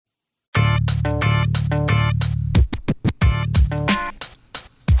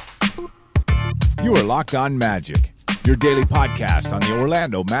You are Locked On Magic, your daily podcast on the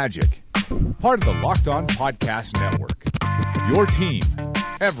Orlando Magic. Part of the Locked On Podcast Network. Your team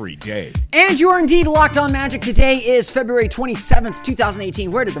every day. And you are indeed Locked On Magic. Today is February 27th,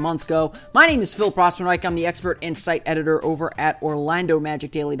 2018. Where did the month go? My name is Phil Rossman-Reich. I'm the expert and site editor over at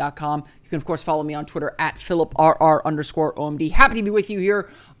OrlandoMagicDaily.com. You can, of course, follow me on Twitter at PhilipRR_OMD. Happy to be with you here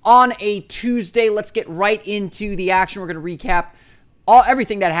on a Tuesday. Let's get right into the action. We're going to recap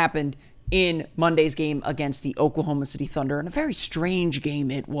everything that happened in Monday's game against the Oklahoma City Thunder, and a very strange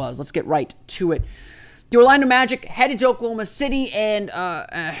game it was. Let's get right to it. The Orlando Magic headed to Oklahoma City, and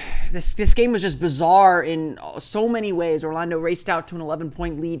this game was just bizarre in so many ways. Orlando raced out to an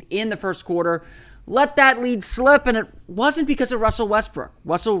 11-point lead in the first quarter, let that lead slip, and it wasn't because of Russell Westbrook.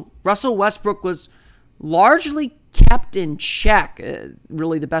 Russell Westbrook was largely kept in check,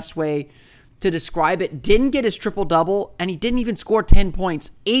 really the best way to describe it. Didn't get his triple-double, and he didn't even score 10 points.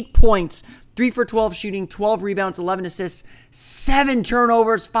 8 points, 3 for 12 shooting, 12 rebounds, 11 assists, 7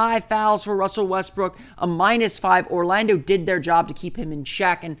 turnovers, 5 fouls for Russell Westbrook, a -5. Orlando did their job to keep him in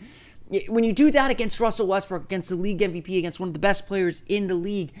check, and when you do that against Russell Westbrook, against the league MVP, against one of the best players in the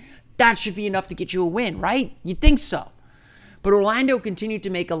league, that should be enough to get you a win, right? You'd think so. But Orlando continued to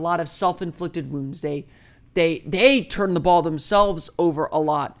make a lot of self-inflicted wounds. They turned the ball themselves over a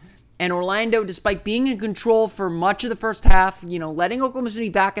lot. And Orlando, despite being in control for much of the first half, letting Oklahoma City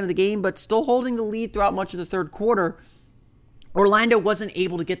back into the game, but still holding the lead throughout much of the third quarter, Orlando wasn't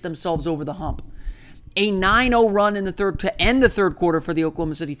able to get themselves over the hump. A 9-0 run in the third to end the third quarter for the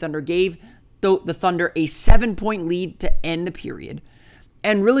Oklahoma City Thunder gave the Thunder a 7-point lead to end the period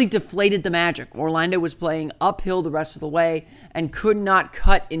and really deflated the Magic. Orlando was playing uphill the rest of the way and could not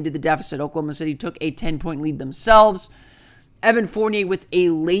cut into the deficit. Oklahoma City took a 10-point lead themselves. Evan Fournier with a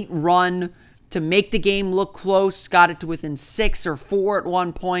late run to make the game look close, got it to within 6 or 4 at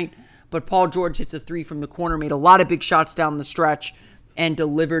one point, but Paul George hits a 3 from the corner, made a lot of big shots down the stretch, and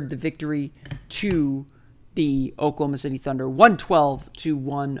delivered the victory to the Oklahoma City Thunder,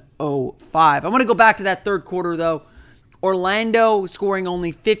 112-105. I want to go back to that third quarter, though. Orlando scoring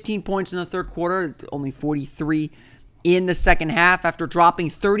only 15 points in the third quarter, only 43 in the second half after dropping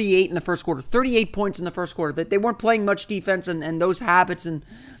 38 in the first quarter. 38 points in the first quarter. They weren't playing much defense, and those habits and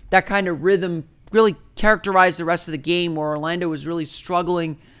that kind of rhythm really characterized the rest of the game, where Orlando was really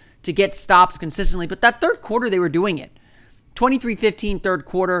struggling to get stops consistently. But that third quarter, they were doing it. 23-15 third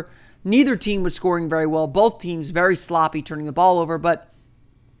quarter. Neither team was scoring very well. Both teams very sloppy, turning the ball over. But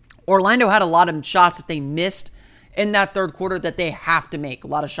Orlando had a lot of shots that they missed in that third quarter that they have to make. A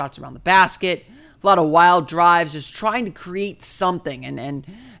lot of shots around the basket, a lot of wild drives, just trying to create something. And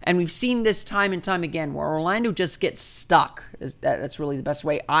we've seen this time and time again where Orlando just gets stuck. That's really the best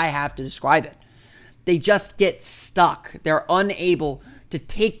way I have to describe it. They just get stuck. They're unable to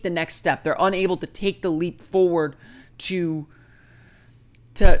take the next step. They're unable to take the leap forward to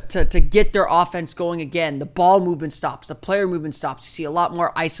get their offense going again. The ball movement stops. The player movement stops. You see a lot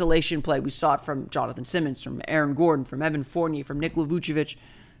more isolation play. We saw it from Jonathan Simmons, from Aaron Gordon, from Evan Fournier, from Nikola Vucevic.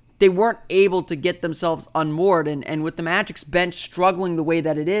 They weren't able to get themselves unmoored, and with the Magic's bench struggling the way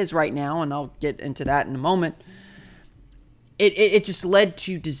that it is right now, and I'll get into that in a moment, it just led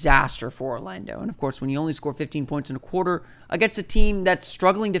to disaster for Orlando. And of course, when you only score 15 points in a quarter against a team that's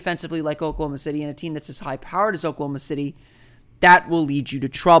struggling defensively like Oklahoma City, and a team that's as high-powered as Oklahoma City, that will lead you to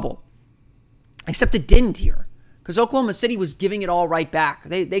trouble. Except it didn't here, because Oklahoma City was giving it all right back.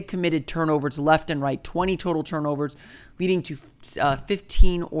 They committed turnovers left and right, 20 total turnovers, leading to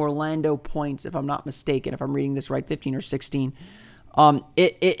 15 Orlando points, if I'm not mistaken, if I'm reading this right, 15 or 16.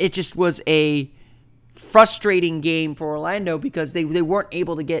 It just was a frustrating game for Orlando because they weren't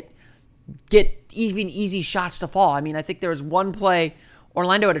able to get even easy shots to fall. I mean, I think there was one play,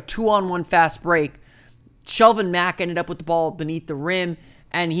 Orlando had a 2-on-1 fast break. Shelvin Mack ended up with the ball beneath the rim,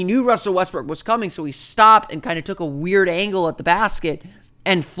 and he knew Russell Westbrook was coming, so he stopped and kind of took a weird angle at the basket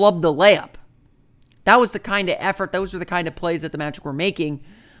and flubbed the layup. That was the kind of effort, those were the kind of plays that the Magic were making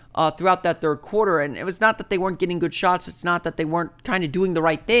throughout that third quarter. And it was not that they weren't getting good shots. It's not that they weren't kind of doing the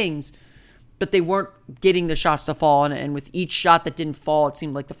right things, but they weren't getting the shots to fall. And with each shot that didn't fall, it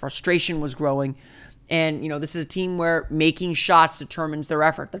seemed like the frustration was growing. And, this is a team where making shots determines their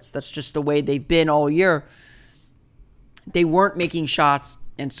effort. That's just the way they've been all year. They weren't making shots,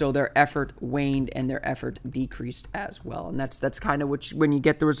 and so their effort waned and their effort decreased as well. And that's kind of when you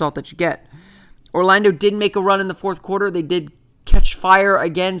get the result that you get. Orlando did make a run in the fourth quarter. They did catch fire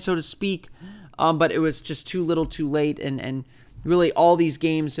again, so to speak, but it was just too little too late. And really all these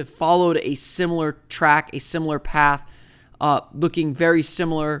games have followed a similar track, a similar path, looking very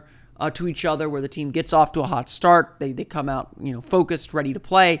similar to each other, where the team gets off to a hot start. They come out, focused, ready to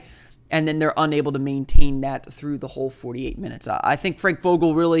play. and then they're unable to maintain that through the whole 48 minutes. I think Frank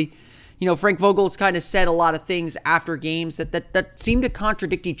Vogel really, Frank Vogel's kind of said a lot of things after games that seem to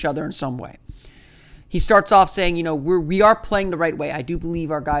contradict each other in some way. He starts off saying, we are playing the right way. I do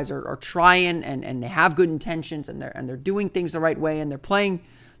believe our guys are trying and they have good intentions and they're doing things the right way and they're playing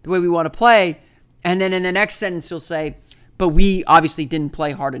the way we want to play. And then in the next sentence, he'll say, but we obviously didn't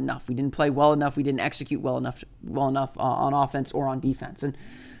play hard enough. We didn't play well enough. We didn't execute well enough on offense or on defense. And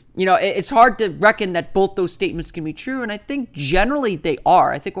it's hard to reckon that both those statements can be true. And I think generally they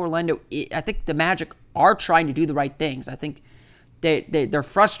are. I think the Magic are trying to do the right things. I think they're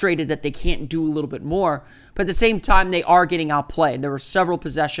frustrated that they can't do a little bit more. But at the same time, they are getting outplayed. There were several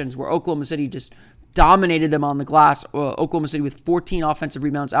possessions where Oklahoma City just dominated them on the glass. Oklahoma City with 14 offensive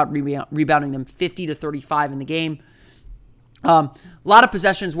rebounds, rebounding them 50-35 in the game. A lot of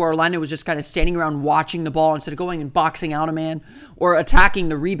possessions where Orlando was just kind of standing around watching the ball instead of going and boxing out a man or attacking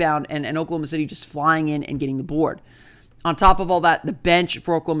the rebound, and Oklahoma City just flying in and getting the board. On top of all that, the bench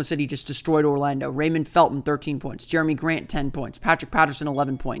for Oklahoma City just destroyed Orlando. Raymond Felton, 13 points. Jeremy Grant, 10 points. Patrick Patterson,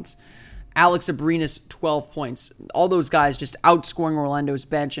 11 points. Alex Abrinas, 12 points. All those guys just outscoring Orlando's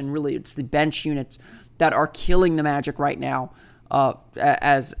bench, and really it's the bench units that are killing the Magic right now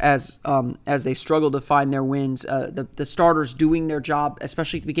as they struggle to find their wins. The starters doing their job,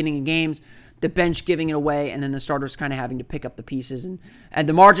 especially at the beginning of games, the bench giving it away, and then the starters kind of having to pick up the pieces. And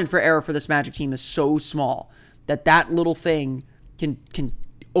the margin for error for this Magic team is so small that little thing can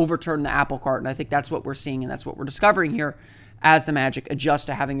overturn the apple cart. And I think that's what we're seeing, and that's what we're discovering here as the Magic adjust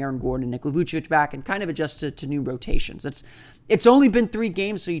to having Aaron Gordon and Nikola Vucevic back and kind of adjust to new rotations. It's only been 3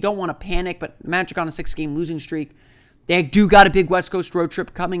 games, so you don't want to panic, but the Magic on a 6-game losing streak. They do got a big West Coast road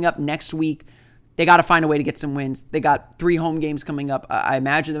trip coming up next week. They got to find a way to get some wins. They got 3 home games coming up. I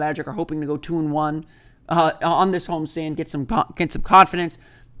imagine the Magic are hoping to go 2-1 on this homestand, get some confidence.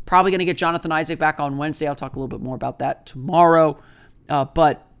 Probably going to get Jonathan Isaac back on Wednesday. I'll talk a little bit more about that tomorrow.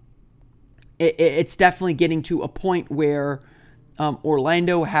 But it's definitely getting to a point where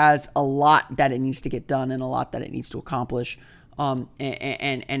Orlando has a lot that it needs to get done and a lot that it needs to accomplish. And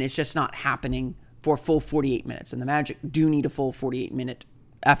it's just not happening for full 48 minutes. And the Magic do need a full 48-minute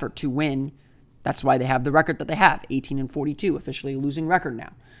effort to win. That's why they have the record that they have, 18-42, officially a losing record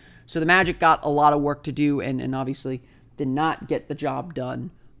now. So the Magic got a lot of work to do and obviously did not get the job done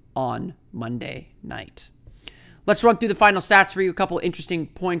on Monday night. Let's run through the final stats for you. A couple interesting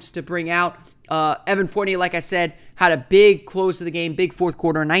points to bring out. Evan Fournier, like I said, had a big close to the game, big fourth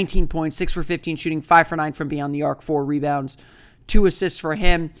quarter, 19 points, 6 for 15 shooting, 5 for 9 from beyond the arc, 4 rebounds, 2 assists for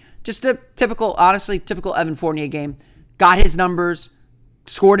him. Just a typical Evan Fournier game. Got his numbers,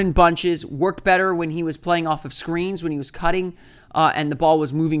 scored in bunches, worked better when he was playing off of screens, when he was cutting, and the ball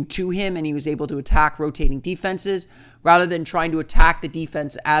was moving to him, and he was able to attack rotating defenses rather than trying to attack the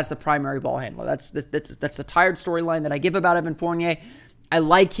defense as the primary ball handler. That's the tired storyline that I give about Evan Fournier. I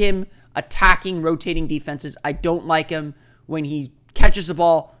like him attacking rotating defenses. I don't like him when he catches the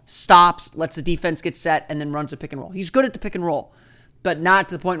ball, stops, lets the defense get set, and then runs a pick and roll. He's good at the pick and roll, but not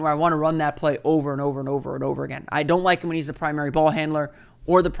to the point where I want to run that play over and over and over and over again. I don't like him when he's the primary ball handler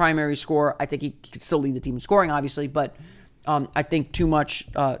or the primary scorer. I think he could still lead the team in scoring, obviously, but I think too much.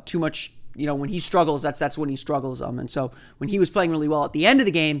 When he struggles, that's when he struggles. And so when he was playing really well at the end of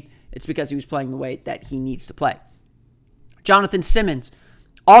the game, it's because he was playing the way that he needs to play. Jonathan Simmons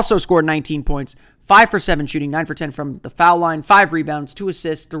also scored 19 points, 5 for 7 shooting, 9 for 10 from the foul line, 5 rebounds, 2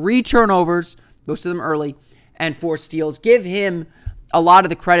 assists, 3 turnovers, most of them early, and 4 steals. Give him a lot of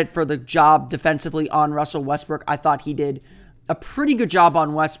the credit for the job defensively on Russell Westbrook. I thought he did a pretty good job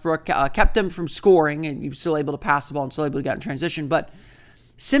on Westbrook, kept him from scoring, and he was still able to pass the ball and still able to get in transition, but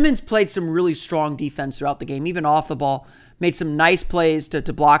Simmons played some really strong defense throughout the game, even off the ball. Made some nice plays to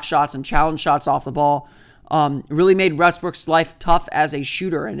block shots and challenge shots off the ball. Really made Westbrook's life tough as a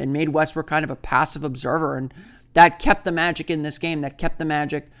shooter and made Westbrook kind of a passive observer. And that kept the Magic in this game. That kept the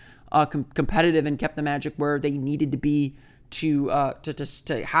Magic competitive and kept the Magic where they needed to be to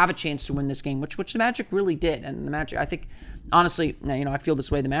have a chance to win this game, which the Magic really did. And the Magic, I think, honestly, I feel this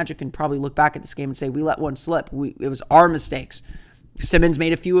way. The Magic can probably look back at this game and say, we let one slip. It was our mistakes. Simmons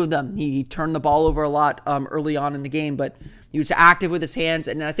made a few of them. He turned the ball over a lot early on in the game, but he was active with his hands.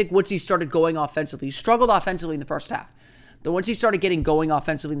 And I think once he started going offensively, he struggled offensively in the first half. But once he started getting going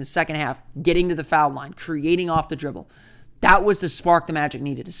offensively in the second half, getting to the foul line, creating off the dribble, that was the spark the Magic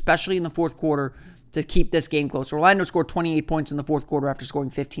needed, especially in the fourth quarter, to keep this game close. Orlando scored 28 points in the fourth quarter after scoring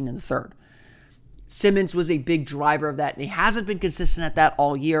 15 in the third. Simmons was a big driver of that, and he hasn't been consistent at that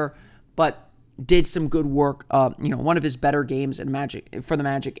all year, but did some good work. One of his better games for the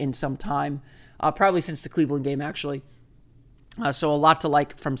Magic in some time, probably since the Cleveland game, actually. So a lot to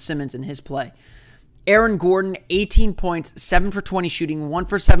like from Simmons in his play. Aaron Gordon, 18 points, 7 for 20 shooting, 1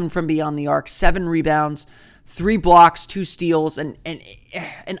 for 7 from beyond the arc, 7 rebounds, 3 blocks, 2 steals, and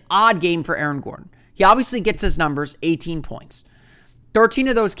an odd game for Aaron Gordon. He obviously gets his numbers, 18 points. 13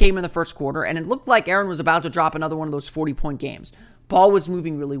 of those came in the first quarter, and it looked like Aaron was about to drop another one of those 40-point games. Ball was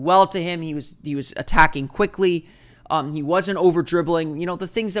moving really well to him. He was attacking quickly. He wasn't over-dribbling. The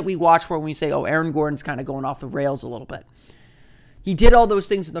things that we watch for when we say, oh, Aaron Gordon's kind of going off the rails a little bit. He did all those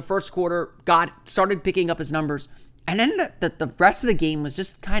things in the first quarter, started picking up his numbers, and then the rest of the game was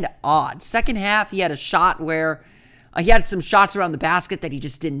just kind of odd. Second half, he had a shot where he had some shots around the basket that he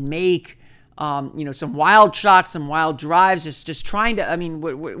just didn't make. Some wild shots, some wild drives, just trying to,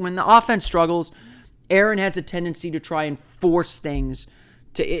 when the offense struggles, Aaron has a tendency to try and force things.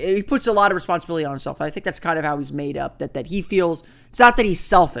 He puts a lot of responsibility on himself. I think that's kind of how he's made up, that he feels, it's not that he's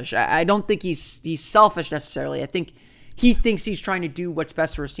selfish. I don't think he's selfish necessarily. I think he thinks he's trying to do what's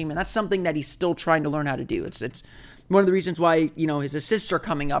best for his team, and that's something that he's still trying to learn how to do. It's one of the reasons why, his assists are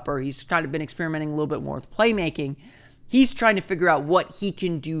coming up, or he's kind of been experimenting a little bit more with playmaking. He's trying to figure out what he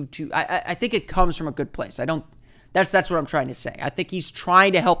can do I think it comes from a good place. That's what I'm trying to say. I think he's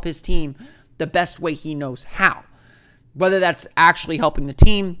trying to help his team the best way he knows how. Whether that's actually helping the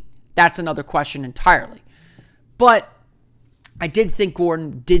team, that's another question entirely. But I did think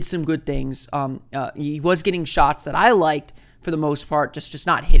Gordon did some good things. He was getting shots that I liked for the most part, just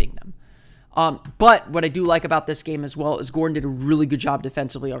not hitting them. But what I do like about this game as well is Gordon did a really good job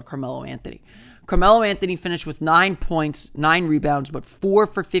defensively on Carmelo Anthony. Carmelo Anthony finished with 9 points, 9 rebounds, but 4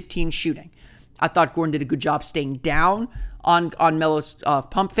 for 15 shooting. I thought Gordon did a good job staying down on Melo's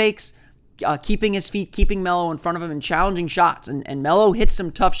pump fakes, keeping his feet, keeping Melo in front of him, and challenging shots. And Melo hit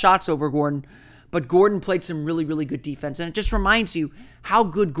some tough shots over Gordon, but Gordon played some really, really good defense. And it just reminds you how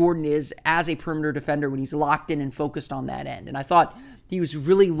good Gordon is as a perimeter defender when he's locked in and focused on that end. And I thought he was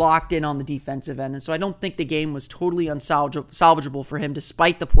really locked in on the defensive end. And so I don't think the game was totally unsalvageable for him,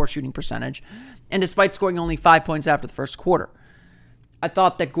 despite the poor shooting percentage and despite scoring only 5 points after the first quarter. I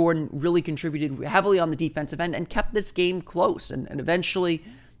thought that Gordon really contributed heavily on the defensive end and kept this game close. And eventually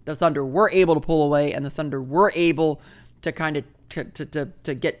the Thunder were able to pull away, and the Thunder were able to kind of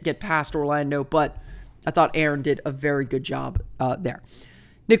to get past Orlando, but I thought Aaron did a very good job there.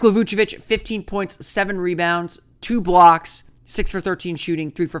 Nikola Vucevic, 15 points, 7 rebounds, 2 blocks, 6 for 13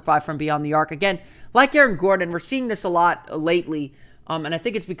 shooting, 3 for 5 from beyond the arc. Again, like Aaron Gordon, we're seeing this a lot lately, and I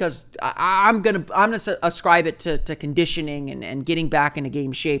think it's because I'm gonna ascribe it to conditioning and getting back into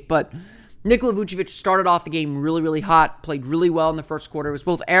game shape. But Nikola Vucevic started off the game really, really hot, played really well in the first quarter. It was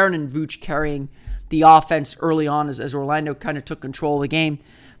both Aaron and Vuce carrying the offense early on as Orlando kind of took control of the game.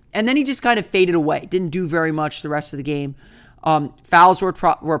 And then he just kind of faded away. Didn't do very much the rest of the game. Fouls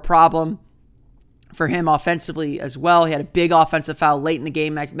were a problem for him offensively as well. He had a big offensive foul late in the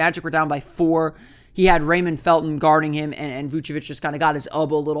game. Magic were down by 4. He had Raymond Felton guarding him, and Vucevic just kind of got his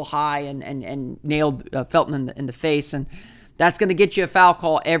elbow a little high and nailed Felton in the face. And that's going to get you a foul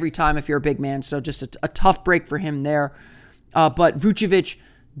call every time if you're a big man. So just a tough break for him there. But Vucevic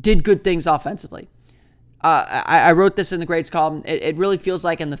did good things offensively. I wrote this in the grades column. It really feels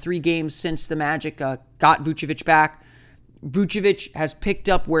like in the 3 games since the Magic got Vucevic back, Vucevic has picked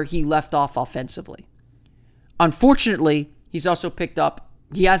up where he left off offensively. Unfortunately, he hasn't picked up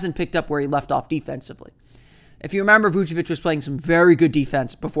where he left off defensively. If you remember, Vucevic was playing some very good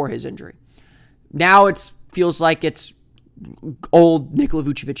defense before his injury. Now it feels like it's old Nikola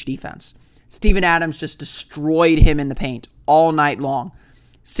Vucevic defense. Steven Adams just destroyed him in the paint all night long.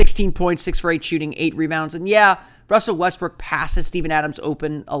 16 points, 6 for 8 shooting, 8 rebounds. And yeah, Russell Westbrook passes Steven Adams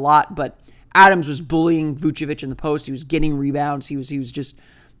open a lot, but Adams was bullying Vucevic in the post. He was getting rebounds. He was just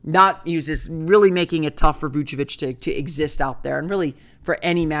really making it tough for Vucevic to exist out there, and really for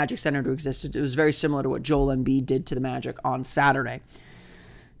any Magic center to exist. It was very similar to what Joel Embiid did to the Magic on Saturday.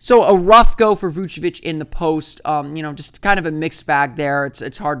 So a rough go for Vucevic in the post. Just kind of a mixed bag there.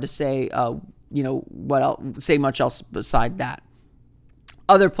 It's hard to say say much else beside that.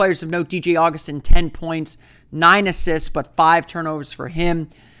 Other players of note: DJ Augustin, 10 points, 9 assists, but 5 turnovers for him.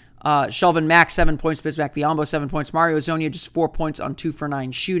 Shelvin Mack, 7 points. Bismack Biyombo, 7 points. Mario Hezonja, just 4 points on 2 for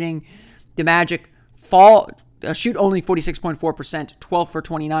 9 shooting. The Magic shoot only 46.4%, 12 for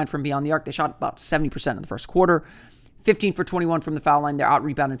 29 from beyond the arc. They shot about 70% in the first quarter. 15 for 21 from the foul line. They're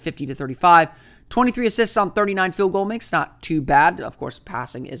out-rebounded 50-35. 23 assists on 39 field goal makes. Not too bad. Of course,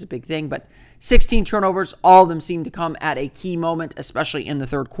 passing is a big thing, but 16 turnovers. All of them seem to come at a key moment, especially in the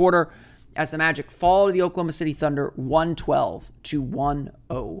third quarter, as the Magic fall to the Oklahoma City Thunder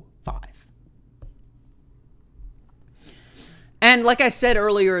 112-105. And like I said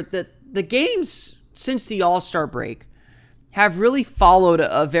earlier, the games since the All-Star break have really followed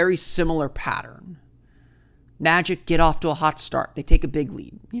a very similar pattern. Magic get off to a hot start. They take a big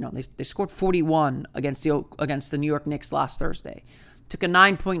lead. They scored 41 against the New York Knicks last Thursday. Took a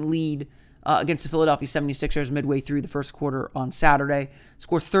 9-point lead against the Philadelphia 76ers midway through the first quarter on Saturday.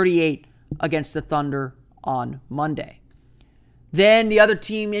 Scored 38 against the Thunder on Monday. Then the other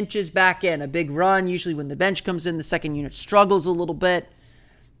team inches back in. A big run. Usually when the bench comes in, the second unit struggles a little bit.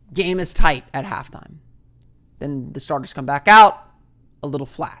 Game is tight at halftime. Then the starters come back out, a little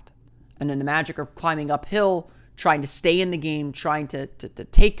flat. And then the Magic are climbing uphill, trying to stay in the game, trying to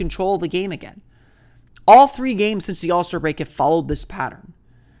take control of the game again. All 3 games since the All-Star break have followed this pattern.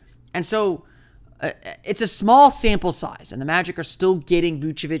 And so it's a small sample size, and the Magic are still getting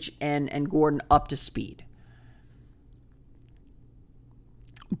Vucevic and Gordon up to speed.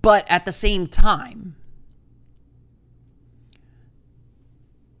 But at the same time,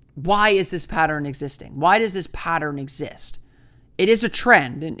 why is this pattern existing? Why does this pattern exist? It is a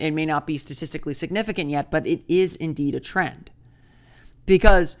trend, and it may not be statistically significant yet, but it is indeed a trend.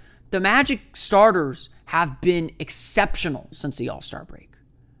 Because the Magic starters have been exceptional since the All-Star break,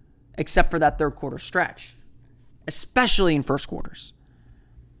 except for that third quarter stretch, especially in first quarters.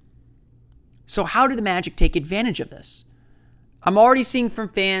 So how do the Magic take advantage of this? I'm already seeing from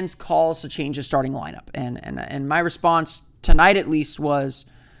fans calls to change the starting lineup, and my response tonight at least was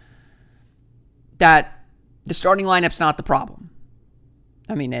that the starting lineup's not the problem.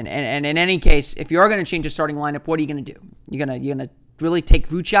 I mean, and in any case, if you are going to change the starting lineup, what are you going to do? You're gonna really take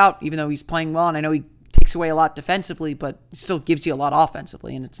Vooch out, even though he's playing well, and I know he takes away a lot defensively, but it still gives you a lot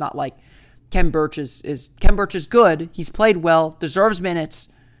offensively. And it's not like Khem Birch is good. He's played well, deserves minutes,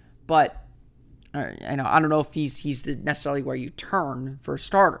 but I don't know if he's necessarily where you turn for a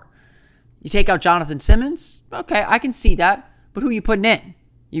starter. You take out Jonathan Simmons, okay, I can see that, but who are you putting in?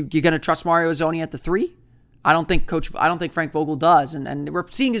 You're going to trust Mario Hezonja at the 3? I don't think Frank Vogel does, and we're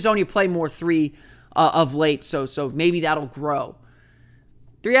seeing Hezonja play more 3 of late, so maybe that'll grow.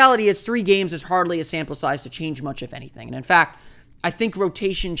 The reality is 3 games is hardly a sample size to change much, if anything. And in fact, I think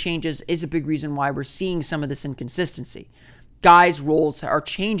rotation changes is a big reason why we're seeing some of this inconsistency. Guys' roles are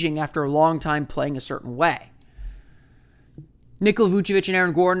changing after a long time playing a certain way. Nikola Vucevic and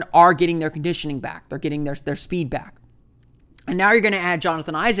Aaron Gordon are getting their conditioning back. They're getting their speed back. And now you're going to add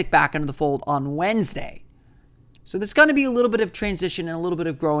Jonathan Isaac back into the fold on Wednesday. So there's going to be a little bit of transition and a little bit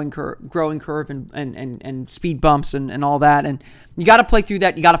of growing curve and speed bumps and all that. And you got to play through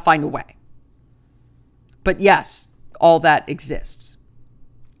that. You got to find a way. But yes, all that exists.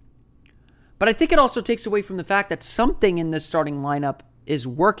 But I think it also takes away from the fact that something in this starting lineup is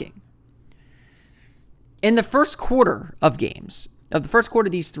working. In the first quarter of these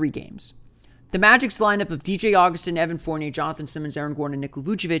 3 games, the Magic's lineup of DJ Augustin, Evan Fournier, Jonathan Simmons, Aaron Gordon, and Nikola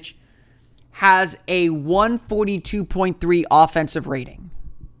Vucevic has a 142.3 offensive rating.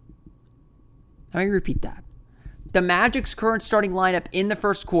 Let me repeat that. The Magic's current starting lineup in the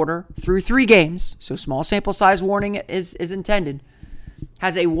first quarter through 3 games, so small sample size warning is intended,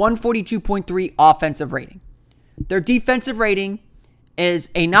 has a 142.3 offensive rating. Their defensive rating is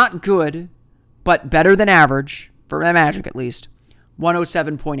a not good, but better than average, for the Magic at least,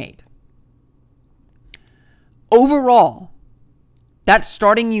 107.8. Overall, that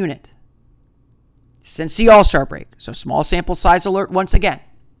starting unit, since the All-Star break, so small sample size alert once again,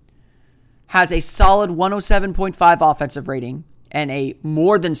 has a solid 107.5 offensive rating and a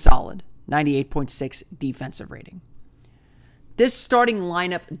more than solid 98.6 defensive rating. This starting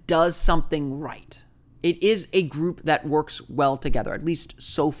lineup does something right. It is a group that works well together, at least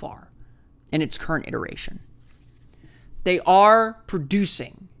so far, in its current iteration. They are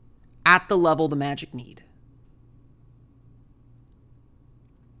producing at the level the Magic need.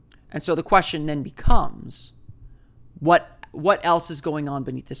 And so the question then becomes, what else is going on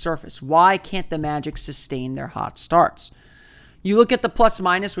beneath the surface? Why can't the Magic sustain their hot starts? You look at the plus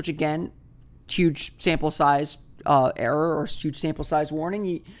minus, which again, huge sample size error or huge sample size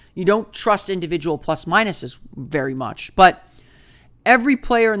warning. You don't trust individual plus minuses very much, but every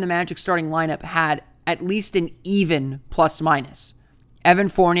player in the Magic starting lineup had at least an even plus minus. Evan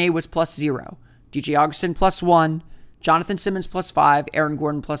Fournier was plus 0, DJ Augustin plus 1, Jonathan Simmons plus 5, Aaron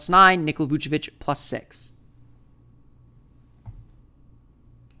Gordon plus 9, Nikola Vucevic plus 6.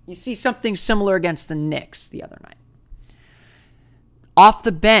 You see something similar against the Knicks the other night. Off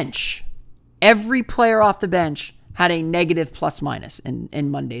the bench, every player off the bench had a negative plus minus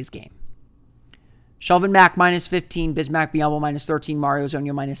in Monday's game. Shelvin Mack minus 15, Bismack Biyombo minus 13, Mario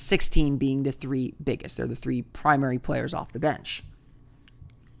Hezonja minus 16 being the 3 biggest. They're the 3 primary players off the bench.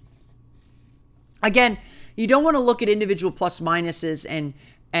 Again, you don't want to look at individual plus minuses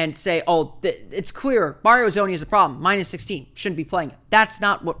and say, "Oh, it's clear Mario Hezonja is a problem. Minus 16, shouldn't be playing it." That's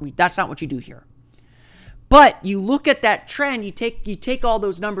not what you do here. But you look at that trend, you take all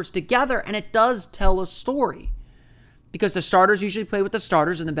those numbers together, and it does tell a story. Because the starters usually play with the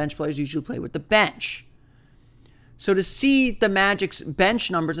starters and the bench players usually play with the bench. So to see the Magic's bench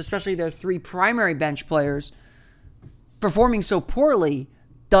numbers, especially their 3 primary bench players, performing so poorly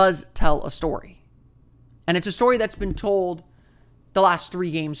does tell a story. And it's a story that's been told the last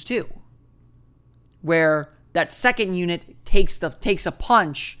 3 games too, where that second unit takes a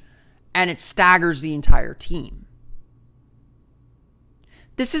punch and it staggers the entire team.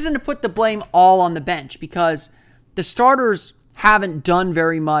 This isn't to put the blame all on the bench, because the starters haven't done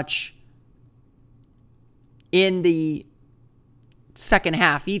very much in the second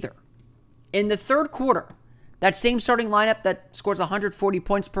half either. In the third quarter, that same starting lineup that scores 140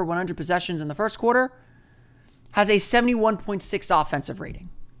 points per 100 possessions in the first quarter has a 71.6 offensive rating.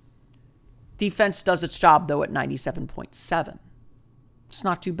 Defense does its job, though, at 97.7. It's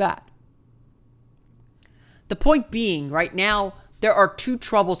not too bad. The point being, right now, there are 2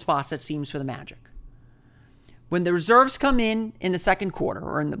 trouble spots, it seems, for the Magic. When the reserves come in the second quarter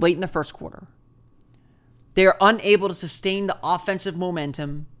or late in the first quarter, they are unable to sustain the offensive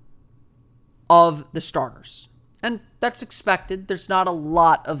momentum of the starters. And that's expected. There's not a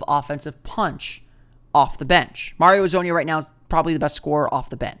lot of offensive punch off the bench. Mario Hezonja right now is probably the best scorer off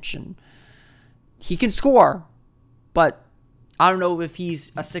the bench. And he can score, but I don't know if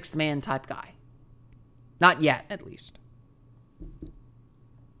he's a sixth man type guy. Not yet, at least.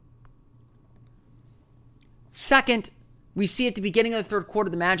 Second, we see at the beginning of the third quarter,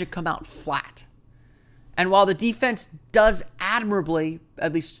 the Magic come out flat. And while the defense does admirably,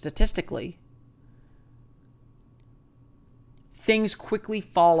 at least statistically, things quickly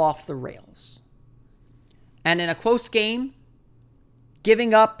fall off the rails. And in a close game,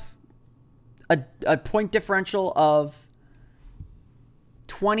 giving up a point differential of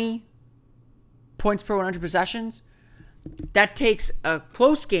 20 points per 100 possessions, that takes a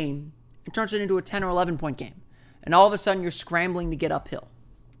close game and turns it into a 10 or 11 point game. And all of a sudden, you're scrambling to get uphill.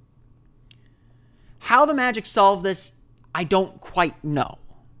 How the Magic solve this, I don't quite know.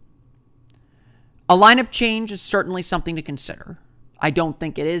 A lineup change is certainly something to consider. I don't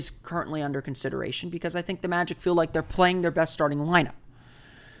think it is currently under consideration because I think the Magic feel like they're playing their best starting lineup.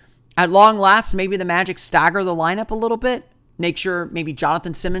 At long last, maybe the Magic stagger the lineup a little bit. Make sure maybe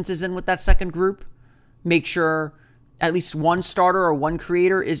Jonathan Simmons is in with that second group. Make sure at least one starter or one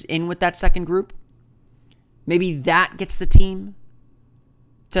creator is in with that second group. Maybe that gets the team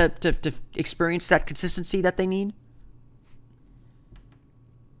to experience that consistency that they need.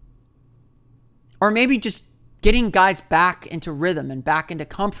 Or maybe just getting guys back into rhythm and back into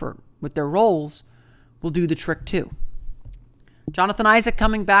comfort with their roles will do the trick too. Jonathan Isaac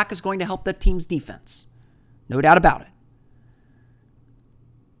coming back is going to help that team's defense. No doubt about it.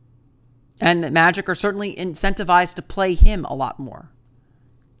 And the Magic are certainly incentivized to play him a lot more.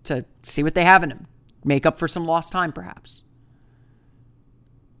 To see what they have in him. Make up for some lost time, perhaps.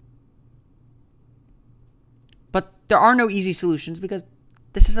 But there are no easy solutions because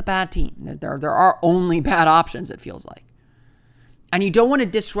this is a bad team. There are only bad options, it feels like. And you don't want to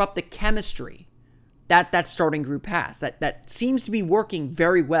disrupt the chemistry that starting group has. That seems to be working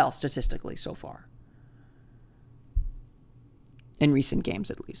very well statistically so far. In recent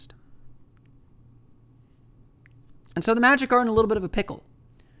games, at least. And so the Magic are in a little bit of a pickle.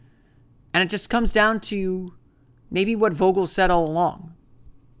 And it just comes down to maybe what Vogel said all along.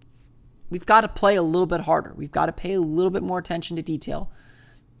 We've got to play a little bit harder. We've got to pay a little bit more attention to detail.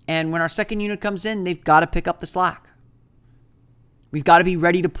 And when our second unit comes in, they've got to pick up the slack. We've got to be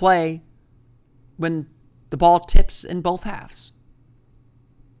ready to play when the ball tips in both halves.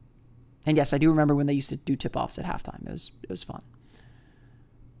 And yes, I do remember when they used to do tip-offs at halftime. It was fun.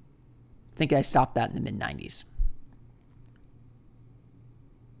 I think I stopped that in the mid-90s.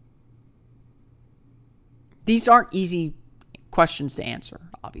 These aren't easy questions to answer,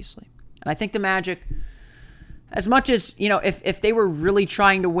 obviously. And I think the Magic, as much as, if they were really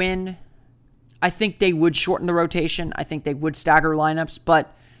trying to win, I think they would shorten the rotation. I think they would stagger lineups.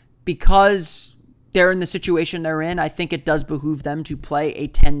 But because they're in the situation they're in, I think it does behoove them to play a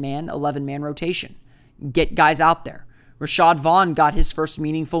 10-man, 11-man rotation. Get guys out there. Rashad Vaughn got his first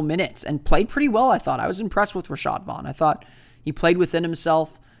meaningful minutes and played pretty well, I thought. I was impressed with Rashad Vaughn. I thought he played within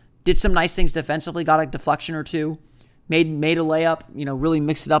himself. Did some nice things defensively, got a deflection or two, made a layup, really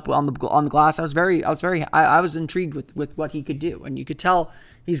mixed it up on the glass. I was intrigued with what he could do, and you could tell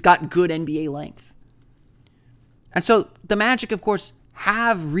he's got good NBA length. And so the Magic, of course,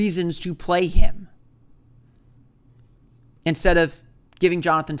 have reasons to play him instead of giving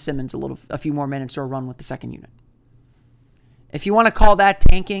Jonathan Simmons a few more minutes or a run with the second unit. If you want to call that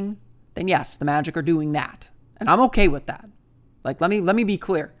tanking, then yes, the Magic are doing that. And I'm okay with that. Like, let me be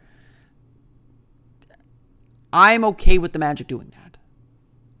clear. I'm okay with the Magic doing that.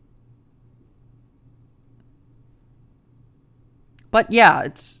 But yeah,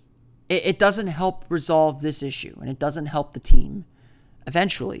 it doesn't help resolve this issue, and it doesn't help the team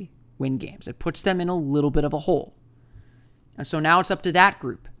eventually win games. It puts them in a little bit of a hole. And so now it's up to that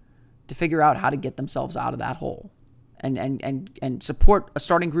group to figure out how to get themselves out of that hole and support a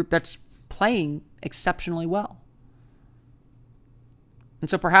starting group that's playing exceptionally well. And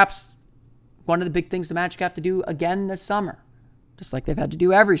so perhaps one of the big things the Magic have to do again this summer, just like they've had to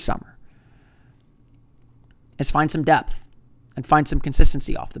do every summer, is find some depth and find some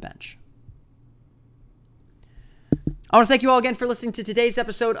consistency off the bench. I want to thank you all again for listening to today's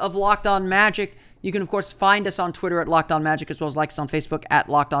episode of Locked On Magic. You can, of course, find us on Twitter at Locked On Magic, as well as like us on Facebook at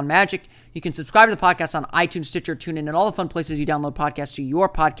Locked On Magic. You can subscribe to the podcast on iTunes, Stitcher, TuneIn, and all the fun places you download podcasts to your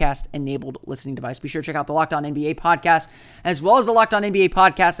podcast-enabled listening device. Be sure to check out the Locked On NBA podcast, as well as the Locked On NBA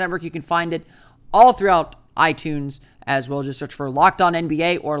Podcast Network. You can find it all throughout iTunes, as well. Just search for Locked On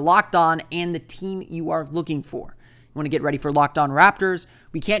NBA or Locked On and the team you are looking for. You want to get ready for Locked On Raptors.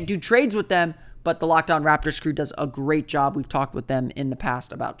 We can't do trades with them, but the Locked On Raptors crew does a great job. We've talked with them in the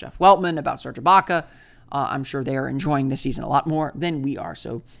past about Jeff Weltman, about Serge Ibaka. I'm sure they are enjoying this season a lot more than we are,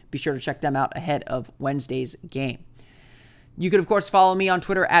 so be sure to check them out ahead of Wednesday's game. You can, of course, follow me on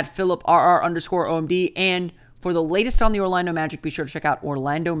Twitter at PhilipRR_OMD, and for the latest on the Orlando Magic, be sure to check out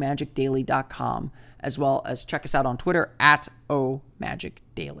OrlandoMagicDaily.com, as well as check us out on Twitter at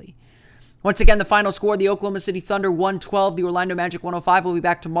OMagicDaily. Once again, the final score, the Oklahoma City Thunder 112, the Orlando Magic 105. We'll be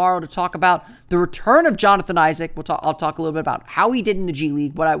back tomorrow to talk about the return of Jonathan Isaac. I'll talk a little bit about how he did in the G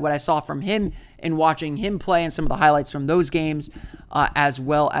League, what I saw from him in watching him play and some of the highlights from those games, as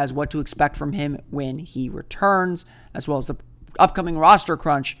well as what to expect from him when he returns, as well as the upcoming roster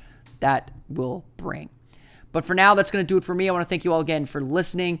crunch that will bring. But for now, that's going to do it for me. I want to thank you all again for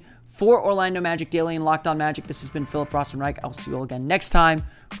listening. For Orlando Magic Daily and Locked On Magic, this has been Philip Rossman-Reich. I'll see you all again next time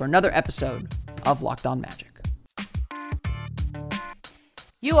for another episode of Locked On Magic.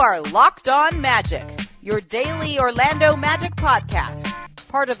 You are Locked On Magic, your daily Orlando Magic podcast,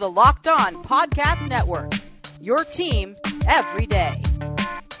 part of the Locked On Podcast Network, your team every day.